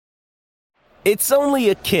It's only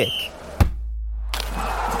a kick,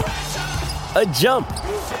 a jump,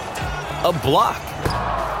 a block.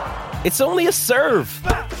 It's only a serve.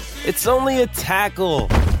 It's only a tackle,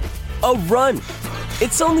 a run.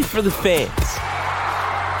 It's only for the fans.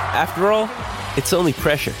 After all, it's only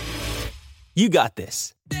pressure. You got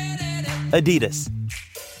this. Adidas.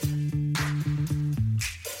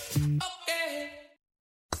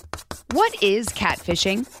 What is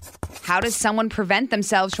catfishing? How does someone prevent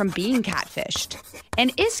themselves from being catfished?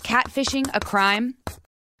 And is catfishing a crime?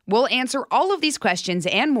 We'll answer all of these questions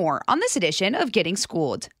and more on this edition of Getting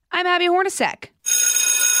Schooled. I'm Abby Hornacek.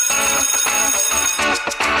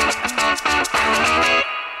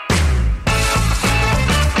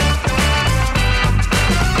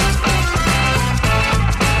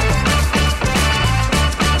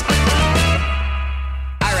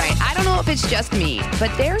 It's just me,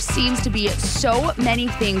 but there seems to be so many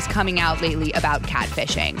things coming out lately about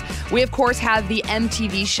catfishing. We, of course, have the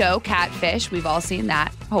MTV show Catfish. We've all seen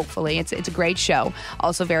that, hopefully. It's a great show,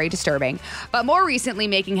 also very disturbing. But more recently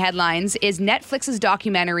making headlines is Netflix's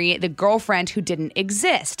documentary, The Girlfriend Who Didn't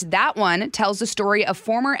Exist. That one tells the story of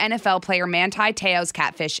former NFL player Manti Te'o's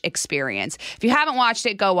catfish experience. If you haven't watched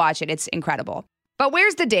it, go watch it. It's incredible. But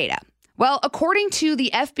where's the data? Well, according to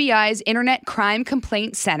the FBI's Internet Crime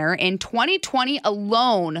Complaint Center, in 2020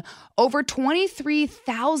 alone, over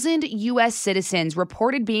 23,000 U.S. citizens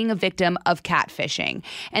reported being a victim of catfishing.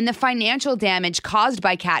 And the financial damage caused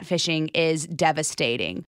by catfishing is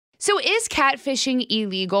devastating. So is catfishing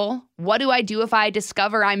illegal? What do I do if I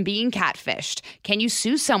discover I'm being catfished? Can you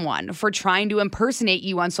sue someone for trying to impersonate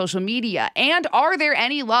you on social media? And are there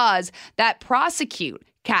any laws that prosecute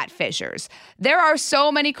catfishers? There are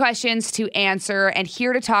so many questions to answer, and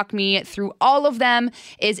here to talk me through all of them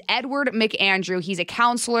is Edward McAndrew. He's a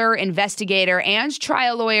counselor, investigator, and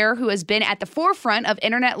trial lawyer who has been at the forefront of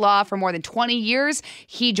internet law for more than 20 years.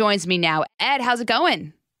 He joins me now. Ed, how's it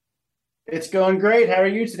going? It's going great. How are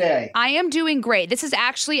you today? I am doing great. This is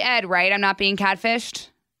actually Ed, right? I'm not being catfished?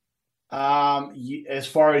 As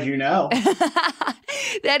far as you know.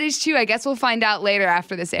 That is true. I guess we'll find out later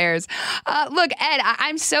after this airs. Look, Ed,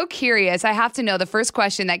 I'm so curious. I have to know, the first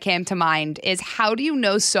question that came to mind is, how do you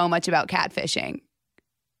know so much about catfishing?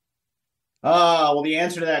 Well, the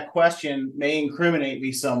answer to that question may incriminate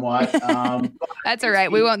me somewhat. That's all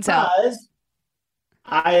right. We won't tell.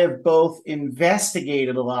 I have both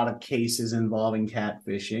investigated a lot of cases involving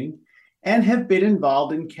catfishing and have been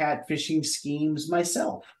involved in catfishing schemes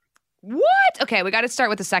myself. What? Okay, we got to start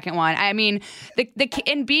with the second one. I mean,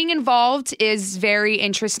 and being involved is very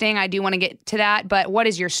interesting. I do want to get to that, but what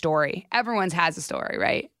is your story? Everyone's has a story,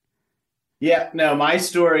 right? Yeah, no, my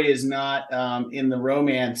story is not in the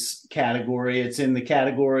romance category. It's in the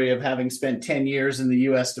category of having spent 10 years in the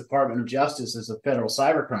U.S. Department of Justice as a federal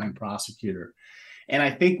cybercrime prosecutor. And I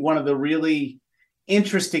think one of the really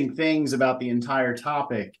interesting things about the entire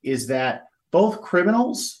topic is that both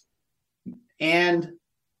criminals and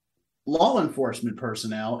law enforcement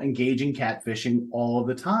personnel engage in catfishing all of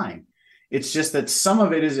the time. It's just that some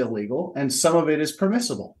of it is illegal and some of it is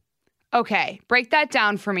permissible. Okay, break that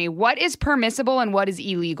down for me. What is permissible and what is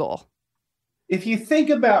illegal? If you think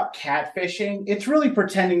about catfishing, it's really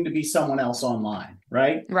pretending to be someone else online,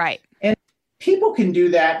 right? Right. And people can do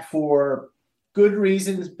that for good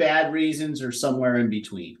reasons, bad reasons, or somewhere in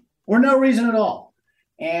between, or no reason at all.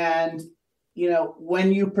 And,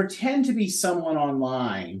 when you pretend to be someone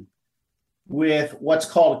online with what's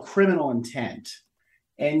called criminal intent,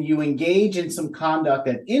 and you engage in some conduct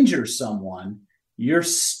that injures someone, you're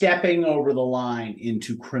stepping over the line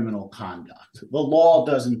into criminal conduct. The law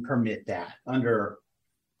doesn't permit that under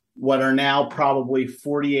what are now probably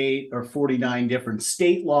 48 or 49 different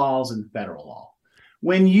state laws and federal law.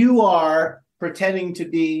 When you are pretending to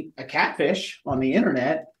be a catfish on the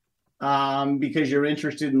internet because you're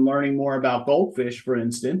interested in learning more about goldfish, for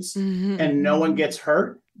instance, and no one gets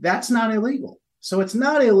hurt, that's not illegal. So it's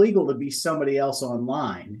not illegal to be somebody else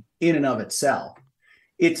online in and of itself.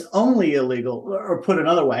 It's only illegal, or put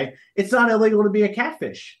another way, it's not illegal to be a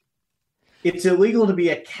catfish. It's illegal to be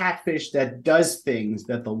a catfish that does things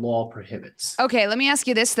that the law prohibits. Okay, let me ask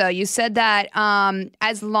you this, though. You said that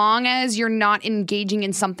as long as you're not engaging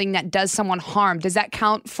in something that does someone harm, does that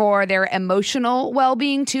count for their emotional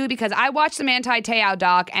well-being, too? Because I watched the Manti Te'o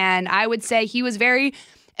doc, and I would say he was very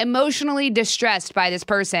emotionally distressed by this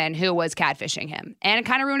person who was catfishing him, and it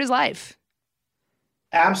kind of ruined his life.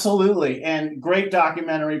 Absolutely. And great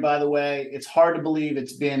documentary, by the way. It's hard to believe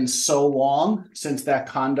it's been so long since that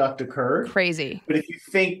conduct occurred. Crazy. But if you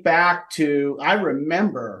think back to, I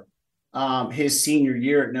remember his senior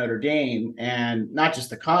year at Notre Dame, and not just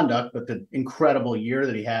the conduct, but the incredible year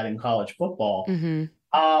that he had in college football. Mm-hmm.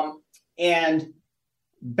 And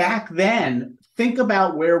back then, think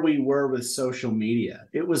about where we were with social media.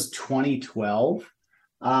 It was 2012.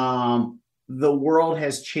 The world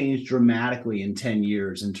has changed dramatically in 10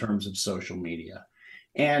 years in terms of social media.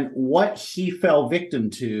 And what he fell victim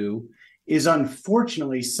to is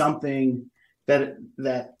unfortunately something that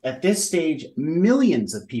at this stage,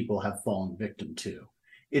 millions of people have fallen victim to.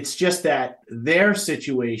 It's just that their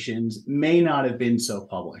situations may not have been so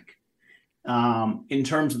public. In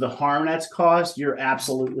terms of the harm that's caused, you're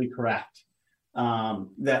absolutely correct.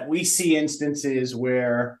 That we see instances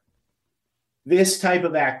where this type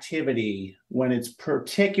of activity, when it's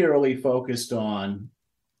particularly focused on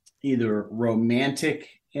either romantic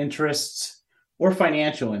interests or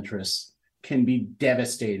financial interests, can be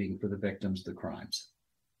devastating for the victims of the crimes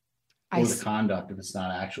or the conduct if it's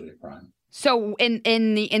not actually a crime. So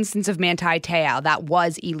in the instance of Manti Te'o, that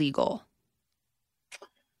was illegal.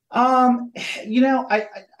 I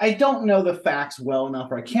don't know the facts well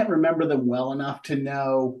enough, or I can't remember them well enough to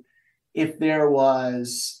know if there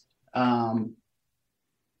was a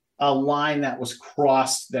line that was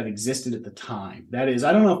crossed that existed at the time. That is,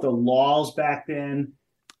 I don't know if the laws back then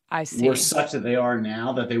were such that they are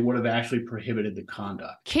now, that they would have actually prohibited the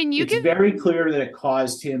conduct. It's very clear that it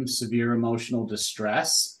caused him severe emotional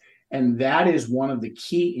distress, and that is one of the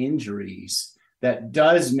key injuries that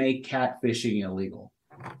does make catfishing illegal.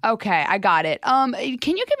 Okay, I got it. Can you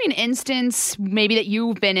give me an instance maybe that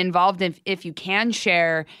you've been involved in, if you can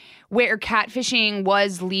share, where catfishing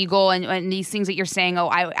was legal and these things that you're saying, oh,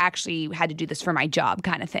 I actually had to do this for my job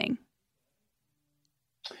kind of thing?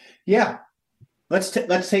 Yeah. Let's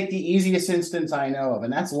take the easiest instance I know of,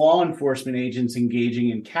 and that's law enforcement agents engaging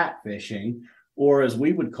in catfishing, or as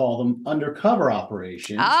we would call them, undercover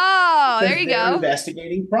operations. Oh, there you go.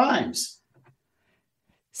 Investigating crimes.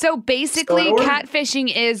 So basically,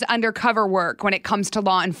 catfishing is undercover work when it comes to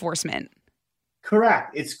law enforcement.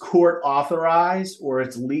 Correct. It's court authorized or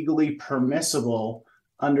it's legally permissible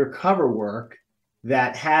undercover work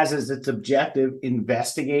that has as its objective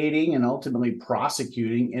investigating and ultimately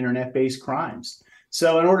prosecuting internet-based crimes.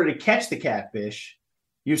 So in order to catch the catfish,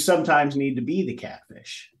 you sometimes need to be the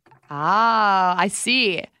catfish. Ah, I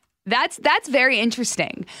see. That's very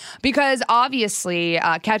interesting because obviously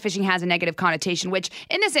catfishing has a negative connotation, which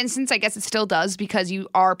in this instance, I guess it still does because you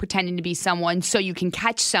are pretending to be someone so you can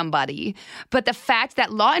catch somebody. But the fact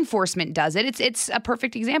that law enforcement does it, it's a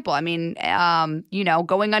perfect example. I mean,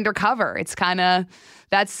 going undercover, it's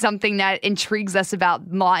that's something that intrigues us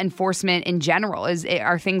about law enforcement in general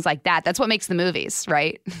are things like that. That's what makes the movies,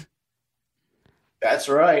 right? That's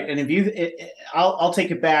right. And I'll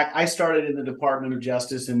take it back. I started in the Department of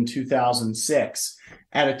Justice in 2006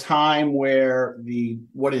 at a time where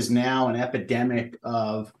what is now an epidemic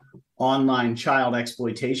of online child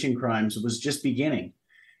exploitation crimes was just beginning.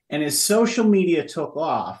 And as social media took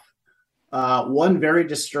off, one very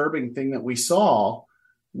disturbing thing that we saw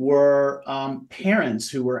were parents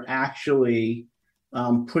who were actually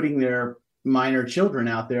putting their minor children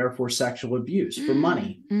out there for sexual abuse, for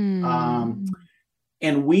money.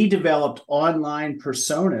 And we developed online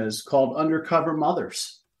personas called undercover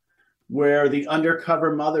mothers, where the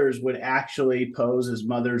undercover mothers would actually pose as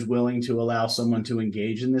mothers willing to allow someone to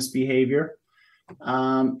engage in this behavior.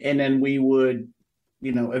 And then we would,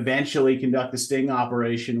 eventually conduct a sting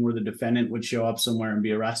operation where the defendant would show up somewhere and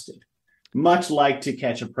be arrested. Much like To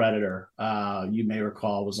Catch a Predator, you may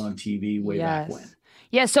recall, was on TV way back when.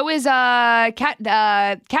 Yeah, so is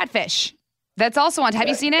Catfish. That's also on. Have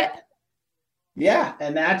you seen it? Yeah,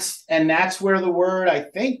 and that's where the word, I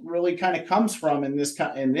think, really kind of comes from in this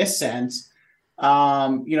sense.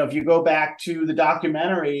 If you go back to the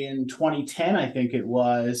documentary in 2010, I think it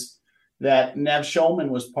was, that Nev Schulman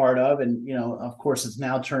was part of, and of course, it's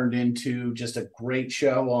now turned into just a great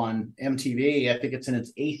show on MTV. I think it's in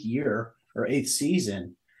its 8th year or 8th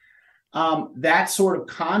season. That sort of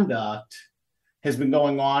conduct has been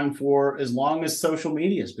going on for as long as social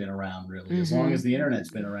media has been around, really, as long as the internet's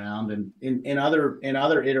been around, and in other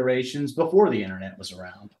iterations before the internet was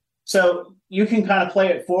around. So you can kind of play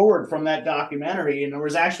it forward from that documentary, and there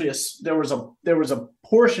was actually there was a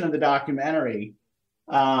portion of the documentary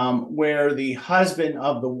where the husband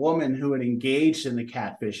of the woman who had engaged in the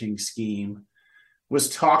catfishing scheme was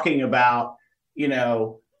talking about,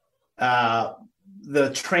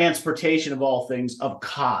 the transportation of all things of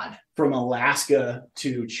cod from Alaska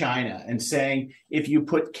to China, and saying, if you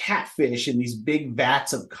put catfish in these big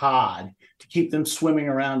vats of cod to keep them swimming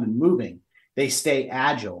around and moving, they stay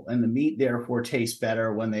agile, and the meat therefore tastes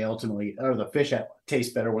better when they ultimately, or the fish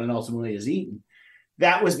tastes better when it ultimately is eaten.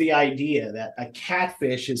 That was the idea, that a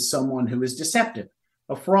catfish is someone who is deceptive,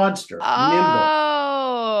 a fraudster, nimble.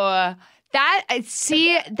 Oh, that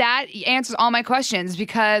answers all my questions,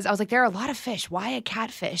 because I was like, there are a lot of fish. Why a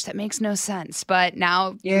catfish? That makes no sense. But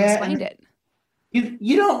now you explained it.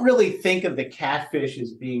 You don't really think of the catfish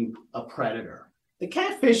as being a predator. The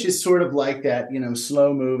catfish is sort of like that,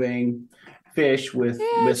 slow moving fish with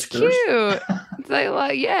whiskers. It's cute. It's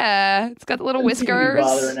like, it's got the little whiskers.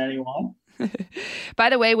 Bothering anyone. By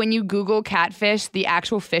the way, when you Google catfish, the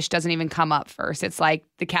actual fish doesn't even come up first. It's like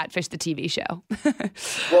the Catfish, the TV show.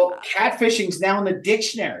 Well, catfishing's now in the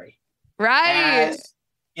dictionary. Right. As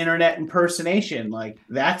internet impersonation. Like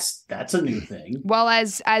that's a new thing. Well,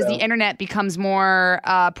 as the internet becomes more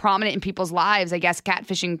prominent in people's lives, I guess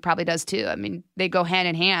catfishing probably does too. I mean, they go hand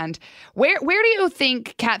in hand. Where do you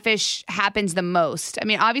think catfish happens the most? I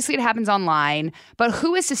mean, obviously it happens online, but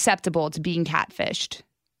who is susceptible to being catfished?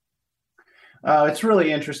 It's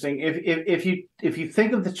really interesting. If you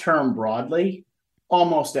think of the term broadly,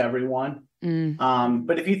 almost everyone.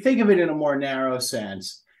 But if you think of it in a more narrow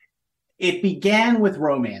sense, it began with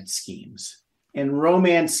romance schemes, and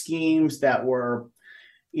romance schemes that were,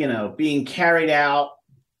 being carried out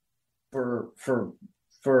for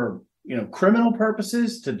criminal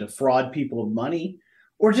purposes to defraud people of money,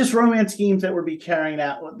 or just romance schemes that were being carried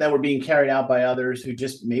out by others who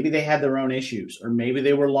just, maybe they had their own issues, or maybe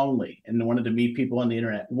they were lonely and wanted to meet people on the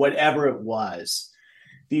internet. Whatever it was,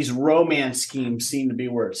 these romance schemes seem to be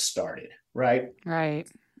where it started, right? Right.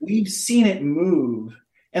 We've seen it move.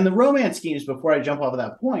 And the romance schemes, before I jump off of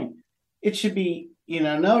that point, it should be,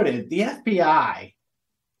 noted, the FBI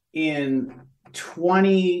in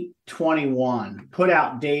 2021 put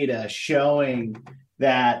out data showing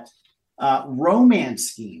that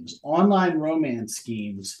online romance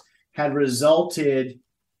schemes had resulted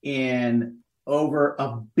in over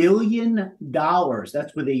 $1 billion,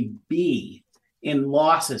 that's with a B, in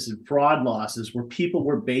losses and fraud losses, where people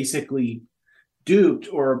were basically duped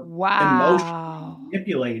or emotionally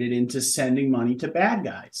manipulated into sending money to bad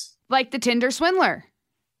guys. Like the Tinder swindler.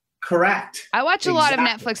 Correct. I watch a lot of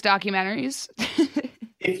Netflix documentaries.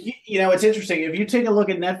 It's interesting. If you take a look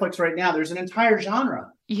at Netflix right now, there's an entire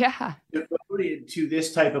genre devoted to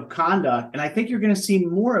this type of conduct. And I think you're going to see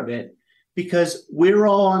more of it because we're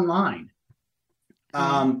all online.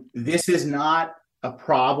 This is not a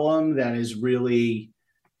problem that is really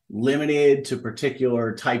limited to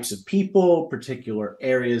particular types of people, particular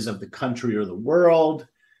areas of the country or the world.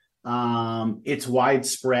 It's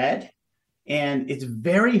widespread, and it's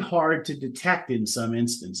very hard to detect in some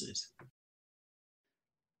instances.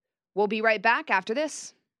 We'll be right back after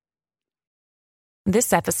this.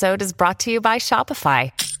 This episode is brought to you by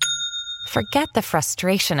Shopify. Forget the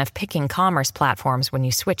frustration of picking commerce platforms when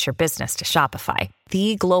you switch your business to Shopify,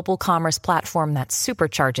 the global commerce platform that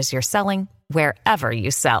supercharges your selling wherever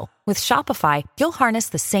you sell. With Shopify, you'll harness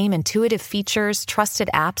the same intuitive features,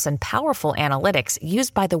 trusted apps, and powerful analytics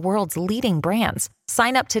used by the world's leading brands.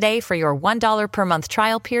 Sign up today for your $1 per month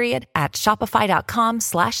trial period at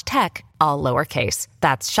shopify.com/tech, all lowercase.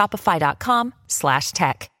 That's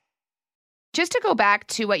shopify.com/tech. Just to go back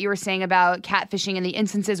to what you were saying about catfishing and the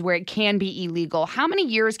instances where it can be illegal, how many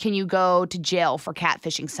years can you go to jail for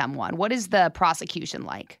catfishing someone? What is the prosecution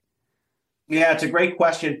like? Yeah, it's a great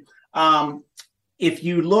question. If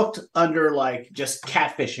you looked under just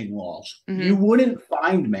catfishing laws, you wouldn't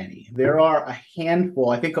find many. There are a handful.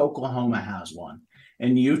 I think Oklahoma has one,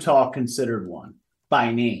 and Utah considered one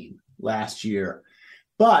by name last year.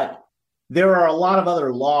 But there are a lot of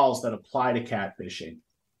other laws that apply to catfishing.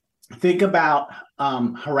 Think about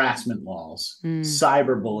harassment laws,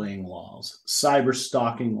 cyberbullying laws, cyber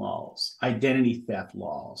stalking laws, identity theft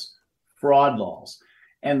laws, fraud laws.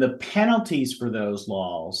 And the penalties for those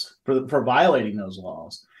laws, for violating those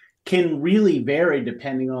laws, can really vary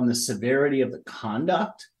depending on the severity of the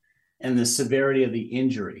conduct and the severity of the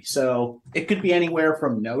injury. So it could be anywhere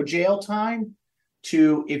from no jail time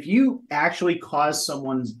to, if you actually cause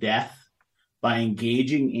someone's death by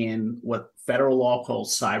engaging in what federal law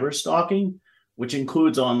calls cyber stalking, which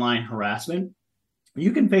includes online harassment,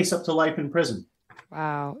 you can face up to life in prison.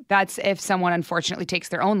 Wow. That's if someone unfortunately takes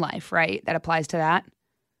their own life, right? That applies to that.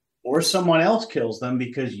 Or someone else kills them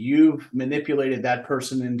because you've manipulated that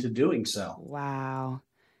person into doing so. Wow.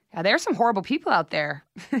 Yeah, there are some horrible people out there.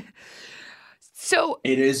 So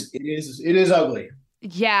it is ugly.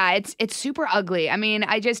 Yeah, it's super ugly. I mean,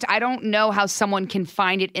 I don't know how someone can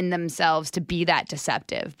find it in themselves to be that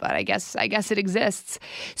deceptive, but I guess it exists.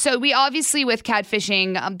 So we obviously with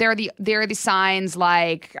catfishing, there are the signs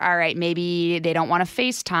like, all right, maybe they don't want to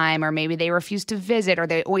FaceTime, or maybe they refuse to visit, or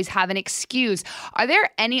they always have an excuse. Are there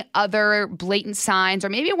any other blatant signs, or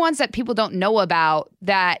maybe ones that people don't know about,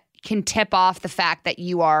 that can tip off the fact that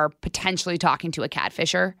you are potentially talking to a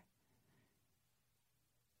catfisher?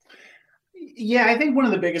 Yeah, I think one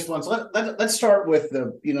of the biggest ones. Let's start with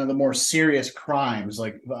the more serious crimes,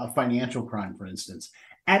 like a financial crime, for instance.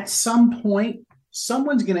 At some point,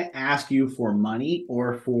 someone's going to ask you for money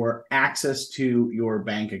or for access to your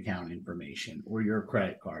bank account information or your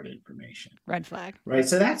credit card information. Red flag, right?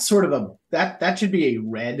 So that's sort of that should be a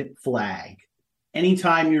red flag.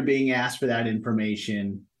 Anytime you're being asked for that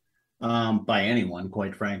information by anyone,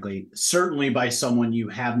 quite frankly, certainly by someone you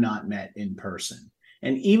have not met in person.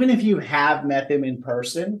 And even if you have met them in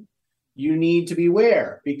person, you need to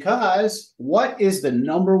beware, because what is the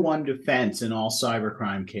number one defense in all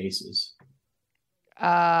cybercrime cases?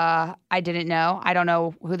 I didn't know. I don't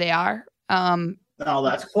know who they are. Oh,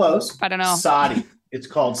 that's close. I don't know. SODI. It's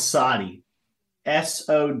called SODI.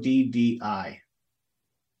 SODDI.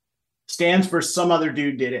 Stands for some other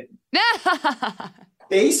dude did it.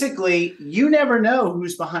 Basically, you never know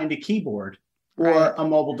who's behind a keyboard or a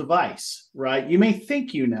mobile device, right? You may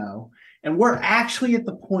think you know, and we're actually at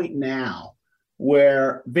the point now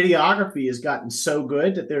where videography has gotten so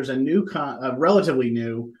good that there's a relatively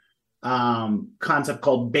new concept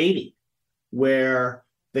called baiting, where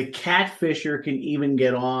the catfisher can even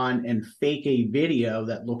get on and fake a video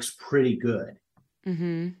that looks pretty good.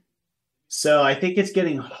 Mm-hmm. So I think it's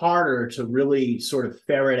getting harder to really sort of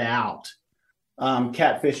ferret out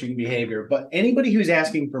catfishing behavior. But anybody who's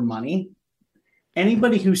asking for money,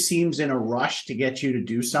 anybody who seems in a rush to get you to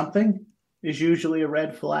do something is usually a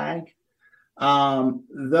red flag.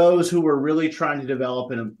 Those who are really trying to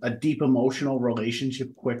develop a deep emotional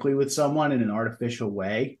relationship quickly with someone in an artificial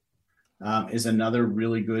way is another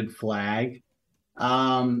really good flag.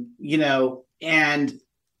 And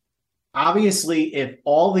obviously, if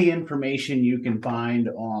all the information you can find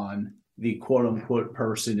on the quote unquote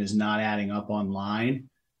person is not adding up online,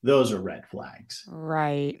 those are red flags.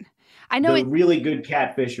 Right. I know really good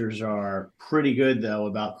catfishers are pretty good, though,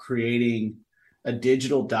 about creating a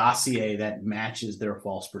digital dossier that matches their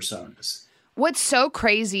false personas. What's so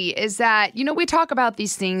crazy is that, we talk about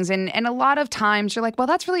these things and a lot of times you're like, well,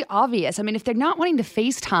 that's really obvious. I mean, if they're not wanting to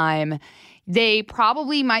FaceTime, they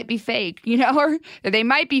probably might be fake, or they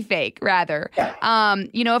might be fake rather. Yeah.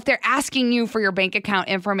 If they're asking you for your bank account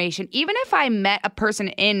information, even if I met a person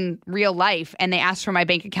in real life and they asked for my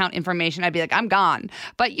bank account information, I'd be like, I'm gone.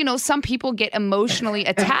 But, some people get emotionally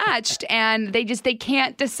attached and they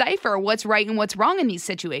can't decipher what's right and what's wrong in these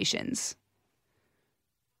situations.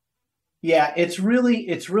 Yeah, it's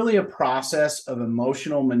really a process of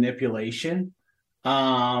emotional manipulation.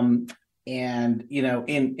 And,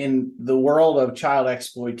 in the world of child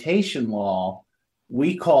exploitation law,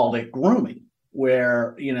 we called it grooming,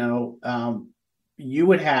 where, you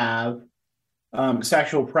would have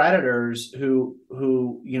sexual predators who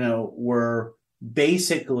were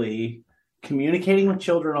basically communicating with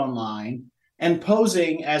children online and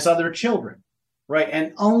posing as other children, right?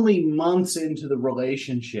 And only months into the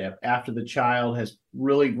relationship, after the child has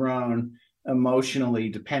really grown emotionally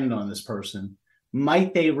dependent on this person,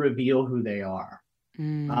 might they reveal who they are?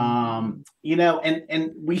 And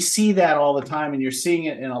we see that all the time, and you're seeing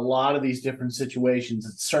it in a lot of these different situations.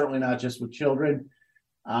 It's certainly not just with children.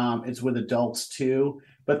 It's with adults too,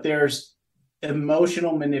 but there's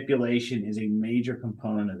emotional manipulation is a major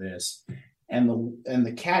component of this. And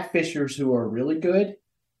the catfishers who are really good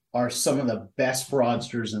are some of the best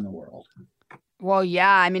fraudsters in the world. Well,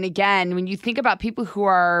 yeah. I mean, again, when you think about people who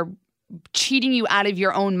are cheating you out of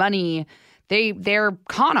your own money, they're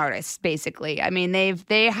con artists, basically. I mean,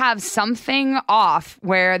 they have something off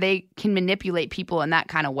where they can manipulate people in that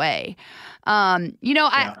kind of way. I'm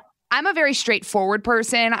a very straightforward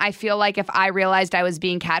person. I feel like if I realized I was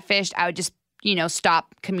being catfished, I would just,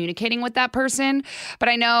 stop communicating with that person. But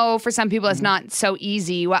I know for some people it's not so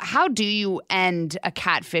easy. How do you end a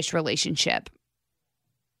catfish relationship?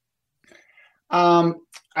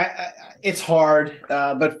 It's hard.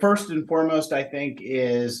 But first and foremost, I think,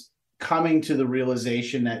 is coming to the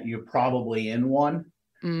realization that you're probably in one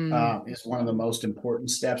is one of the most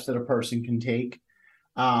important steps that a person can take.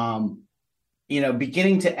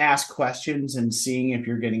 Beginning to ask questions and seeing if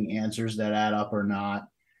you're getting answers that add up or not.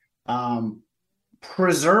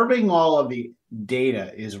 Preserving all of the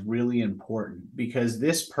data is really important, because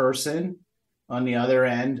this person on the other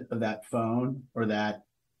end of that phone or that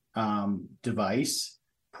device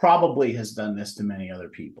probably has done this to many other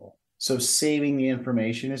people. So saving the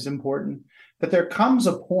information is important. But there comes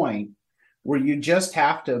a point where you just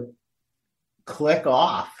have to click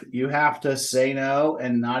off. You have to say no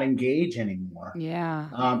and not engage anymore.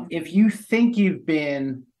 Yeah. If you think you've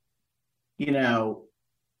been,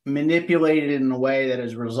 manipulated in a way that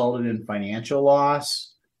has resulted in financial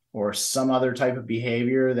loss or some other type of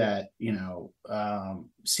behavior that,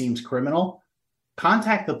 seems criminal,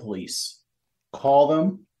 contact the police, call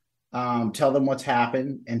them, tell them what's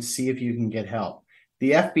happened and see if you can get help.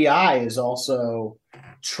 The FBI is also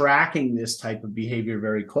tracking this type of behavior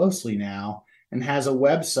very closely now and has a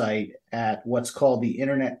website at what's called the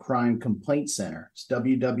Internet Crime Complaint Center. It's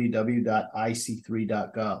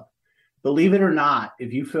www.ic3.gov. Believe it or not,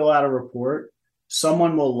 if you fill out a report,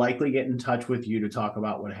 someone will likely get in touch with you to talk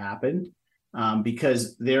about what happened,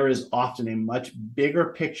 because there is often a much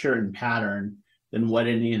bigger picture and pattern than what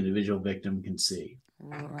any individual victim can see.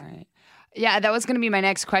 Right. Yeah, that was going to be my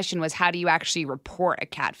next question, was how do you actually report a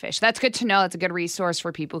catfish? That's good to know. That's a good resource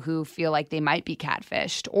for people who feel like they might be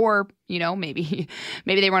catfished, or, maybe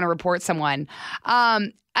they want to report someone.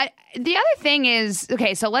 The other thing is,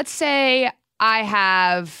 okay, so let's say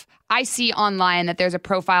I see online that there's a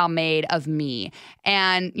profile made of me,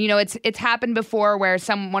 and, it's happened before where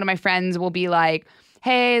one of my friends will be like,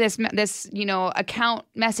 hey, this account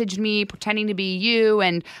messaged me pretending to be you,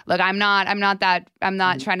 and look, I'm not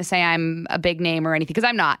trying to say I'm a big name or anything, because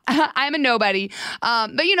I'm not. I'm a nobody.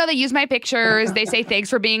 But they use my pictures. They say thanks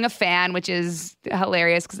for being a fan, which is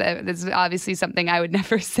hilarious because this is obviously something I would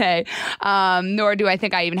never say. Nor do I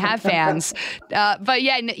think I even have fans. But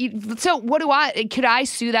yeah, so could I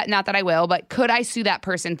sue that? Not that I will, but could I sue that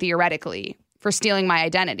person theoretically for stealing my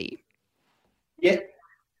identity? Yeah.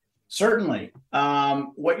 Certainly.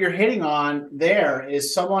 What you're hitting on there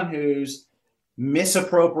is someone who's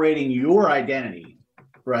misappropriating your identity,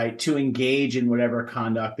 right, to engage in whatever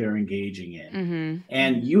conduct they're engaging in. Mm-hmm.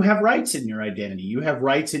 And you have rights in your identity. You have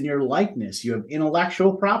rights in your likeness. You have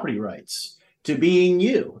intellectual property rights to being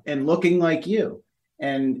you and looking like you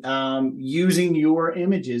and using your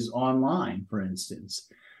images online, for instance.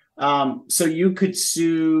 So you could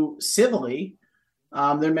sue civilly.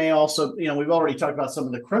 There may also, we've already talked about some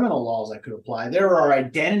of the criminal laws that could apply. There are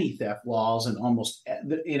identity theft laws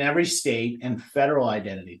in every state, and federal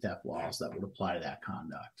identity theft laws that would apply to that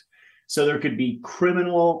conduct. So there could be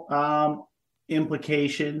criminal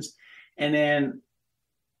implications. And then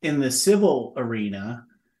in the civil arena,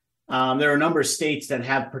 there are a number of states that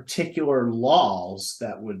have particular laws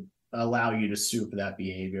that would allow you to sue for that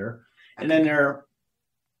behavior. And then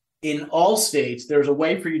in all states, there's a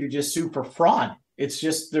way for you to just sue for fraud. It's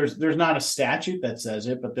just there's not a statute that says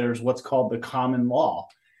it, but there's what's called the common law,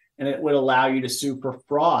 and it would allow you to sue for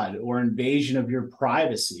fraud or invasion of your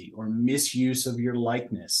privacy or misuse of your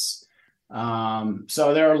likeness.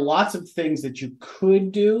 So there are lots of things that you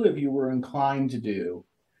could do if you were inclined to do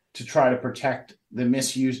to try to protect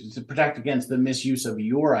against the misuse of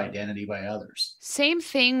your identity by others. Same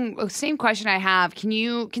question I have.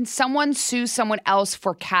 Can someone sue someone else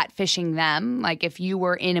for catfishing them? Like if you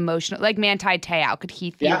were in emotional, like Manti Te'o, could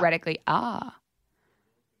he theoretically? Yeah.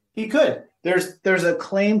 He could. There's a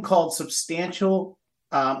claim called intentional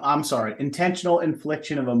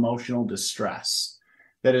infliction of emotional distress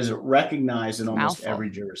that is recognized in almost every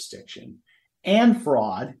jurisdiction, and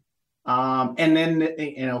fraud. And then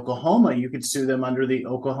in Oklahoma, you could sue them under the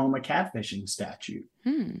Oklahoma catfishing statute.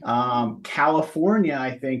 California,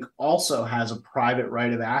 I think, also has a private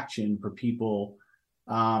right of action for people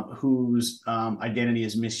whose identity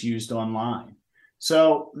is misused online.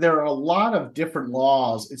 So there are a lot of different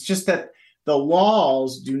laws. It's just that the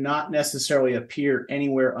laws do not necessarily appear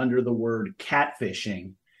anywhere under the word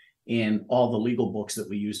catfishing in all the legal books that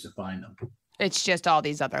we use to find them. It's just all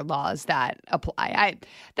these other laws that apply.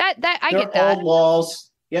 I get that. Old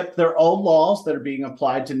laws. Yep, they're old laws that are being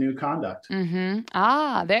applied to new conduct. Mm-hmm.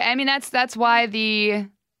 That's why the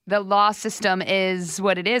law system is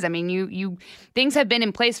what it is. I mean, you things have been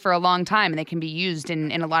in place for a long time, and they can be used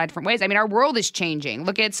in a lot of different ways. I mean, our world is changing.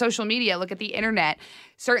 Look at social media. Look at the internet.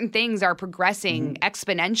 Certain things are progressing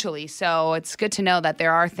exponentially. So it's good to know that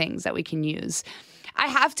there are things that we can use. I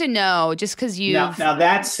have to know, just because you. Now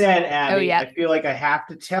that said, Abby, I feel like I have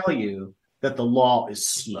to tell you that the law is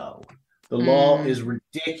slow. The law is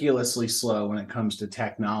ridiculously slow when it comes to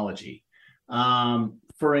technology.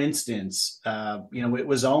 For instance, it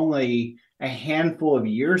was only a handful of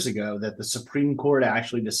years ago that the Supreme Court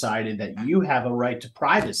actually decided that you have a right to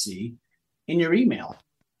privacy in your email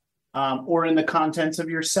or in the contents of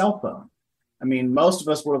your cell phone. I mean, most of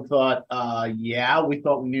us would have thought, yeah, we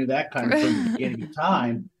thought we knew that kind of from the beginning of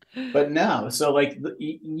time. But no. So like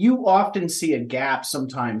you often see a gap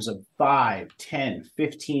sometimes of 5, 10,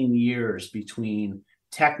 15 years between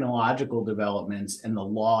technological developments and the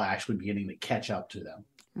law actually beginning to catch up to them.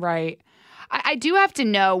 Right. I do have to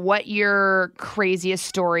know what your craziest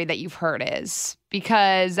story that you've heard is,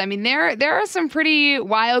 because I mean there are some pretty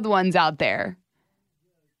wild ones out there.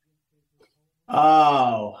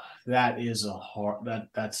 Oh, that is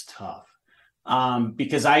that's tough.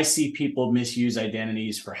 Because I see people misuse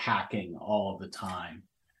identities for hacking all of the time.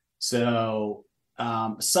 So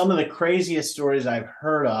some of the craziest stories I've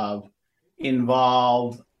heard of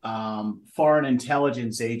involve foreign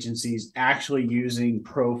intelligence agencies actually using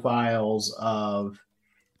profiles of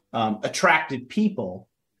attracted people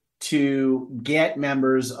to get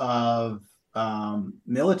members of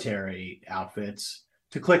military outfits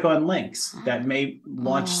to click on links that may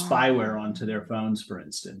launch spyware onto their phones, for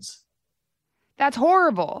instance. That's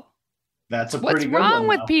horrible. That's a pretty good one. What's wrong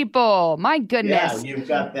with people? My Yeah, goodness. you've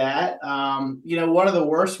got that. One of the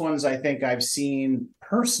worst ones I think I've seen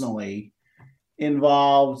personally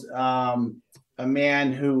involved a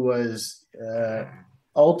man who was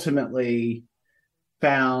ultimately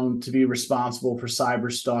found to be responsible for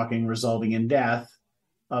cyber stalking, resulting in death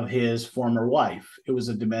of his former wife. It was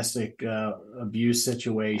a domestic abuse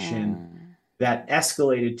situation that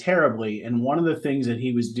escalated terribly. And one of the things that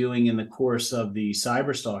he was doing in the course of the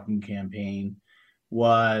cyber stalking campaign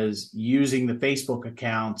was using the Facebook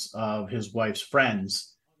accounts of his wife's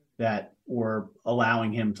friends that were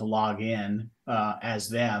allowing him to log in as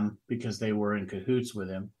them because they were in cahoots with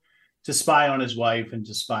him to spy on his wife and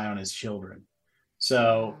to spy on his children.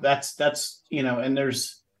 So that's and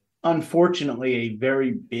there's unfortunately a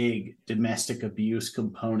very big domestic abuse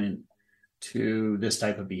component to this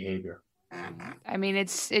type of behavior. I mean,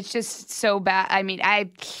 it's just so bad. I mean,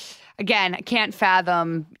 I can't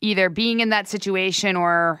fathom either being in that situation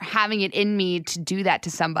or having it in me to do that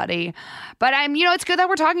to somebody. But it's good that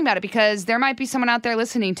we're talking about it, because there might be someone out there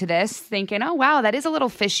listening to this thinking, oh, wow, that is a little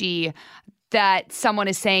fishy that someone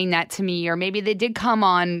is saying that to me, or maybe they did come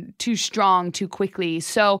on too strong too quickly.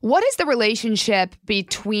 So what is the relationship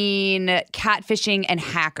between catfishing and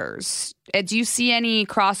hackers? Do you see any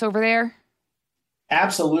crossover there?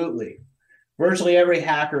 Absolutely. Virtually every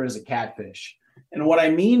hacker is a catfish. And what I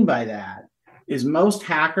mean by that is most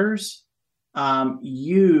hackers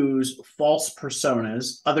use false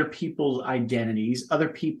personas, other people's identities, other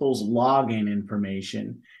people's login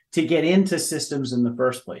information to get into systems in the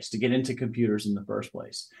first place, to get into computers in the first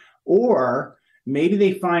place. Or maybe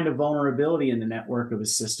they find a vulnerability in the network of a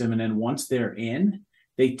system, and then once they're in,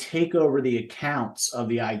 they take over the accounts of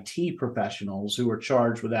the IT professionals who are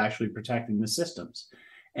charged with actually protecting the systems.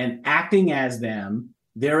 And acting as them,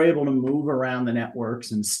 they're able to move around the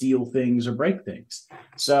networks and steal things or break things.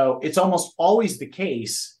 So it's almost always the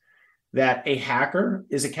case that a hacker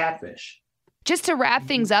is a catfish. Just to wrap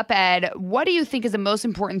things up, Ed, what do you think is the most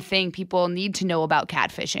important thing people need to know about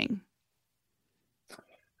catfishing?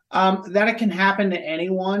 That it can happen to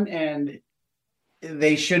anyone, and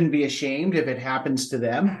they shouldn't be ashamed if it happens to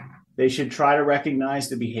them. They should try to recognize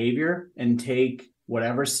the behavior and take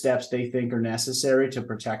whatever steps they think are necessary to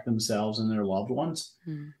protect themselves and their loved ones.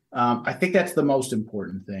 I think that's the most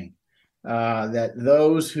important thing, that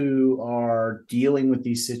those who are dealing with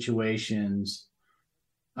these situations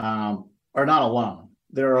are not alone.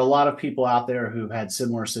 There are a lot of people out there who've had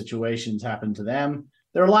similar situations happen to them.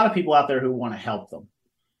 There are a lot of people out there who want to help them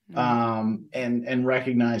and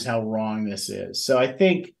recognize how wrong this is. So I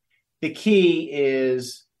think the key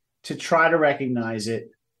is to try to recognize it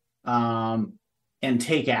and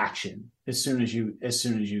take action as soon as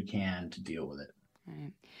you can to deal with it.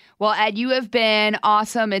 Right. Well, Ed, you have been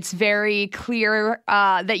awesome. It's very clear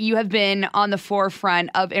that you have been on the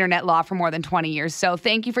forefront of internet law for more than 20 years. So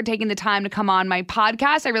thank you for taking the time to come on my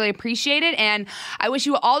podcast. I really appreciate it. And I wish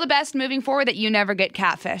you all the best moving forward, that you never get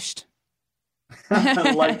catfished.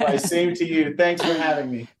 Likewise. Same to you. Thanks for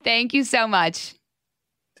having me. Thank you so much.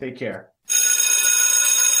 Take care.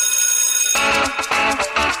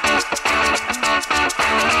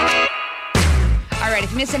 All right,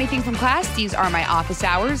 if you missed anything from class, these are my office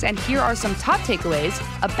hours, and here are some top takeaways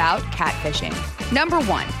about catfishing. Number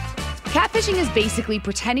 1, catfishing is basically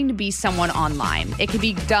pretending to be someone online. It can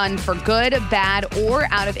be done for good, bad, or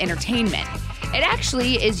out of entertainment. It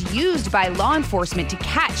actually is used by law enforcement to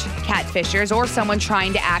catch catfishers or someone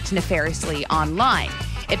trying to act nefariously online.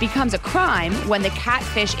 It becomes a crime when the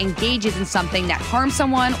catfish engages in something that harms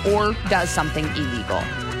someone or does something illegal.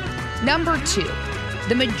 Number 2,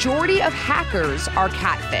 The majority of hackers are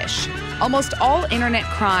catfish. Almost all internet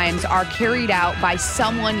crimes are carried out by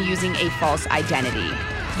someone using a false identity.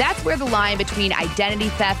 That's where the line between identity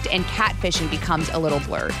theft and catfishing becomes a little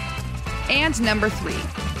blurred. And number 3,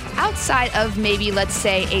 outside of maybe, let's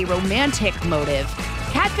say, a romantic motive,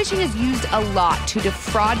 catfishing is used a lot to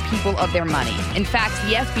defraud people of their money. In fact,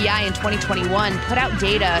 the FBI in 2021 put out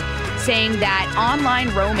data saying that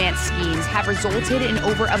online romance schemes have resulted in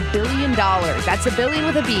over $1 billion, that's $1 billion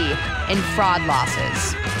with a B, in fraud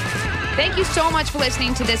losses. Thank you so much for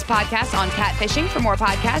listening to this podcast on catfishing. For more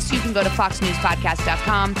podcasts, you can go to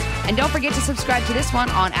foxnewspodcast.com. And don't forget to subscribe to this one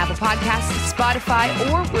on Apple Podcasts, Spotify,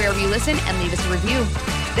 or wherever you listen, and leave us a review.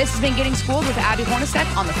 This has been Getting Schooled with Abby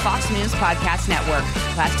Hornacek on the Fox News Podcast Network.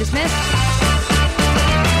 Class dismissed.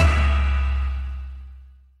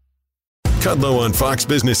 Kudlow on Fox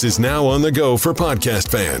Business is now on the go for podcast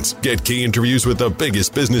fans. Get key interviews with the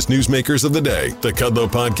biggest business newsmakers of the day. The Kudlow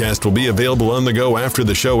podcast will be available on the go after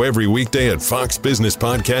the show every weekday at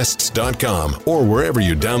foxbusinesspodcasts.com or wherever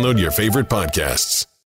you download your favorite podcasts.